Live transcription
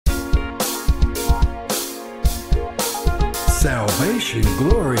Salvation,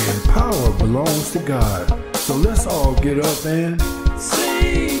 glory, and power belongs to God. So let's all get up and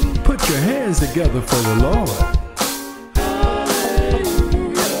Sing. put your hands together for the Lord.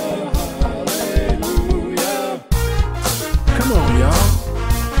 Hallelujah, hallelujah. Come on, y'all.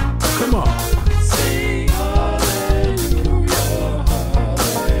 Come on. Sing hallelujah,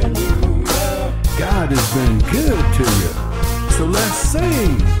 hallelujah. God has been good to you. So let's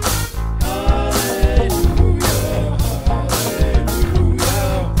sing.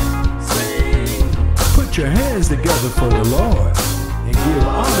 Put your hands together for the Lord and give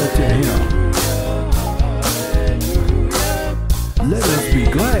honor to Him. Let us be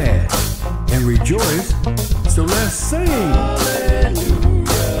glad and rejoice. So let's sing.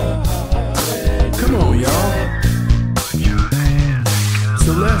 Come on, y'all.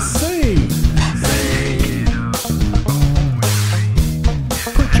 So let's sing.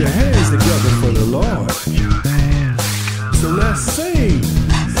 Put your hands together for the Lord. So let's sing.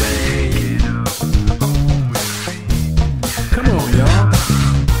 Come on, y'all.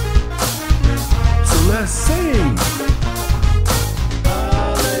 So let's sing.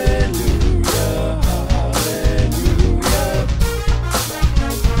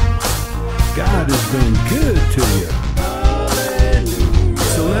 God has been good to you.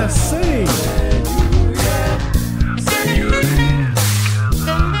 So let's sing.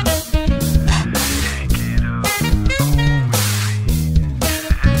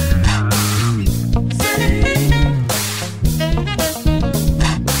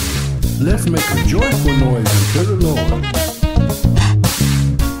 Let's make a joyful noise unto the Lord.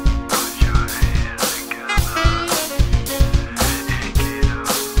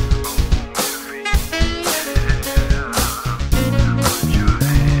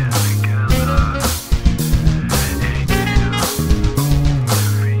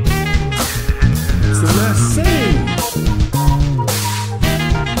 So let's sing.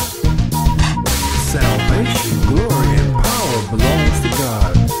 Salvation, glory, and power belongs to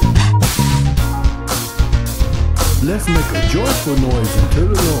God. Let's make a joyful noise unto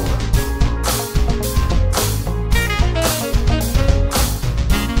the Lord.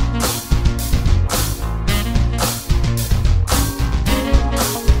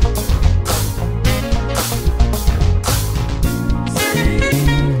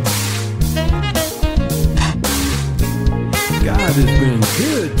 God has been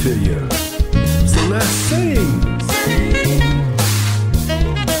good to you. So let's sing.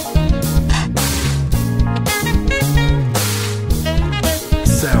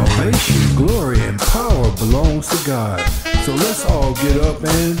 Salvation, glory, and power belongs to God. So let's all get up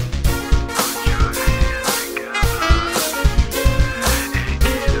and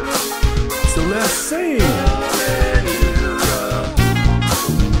so let's sing.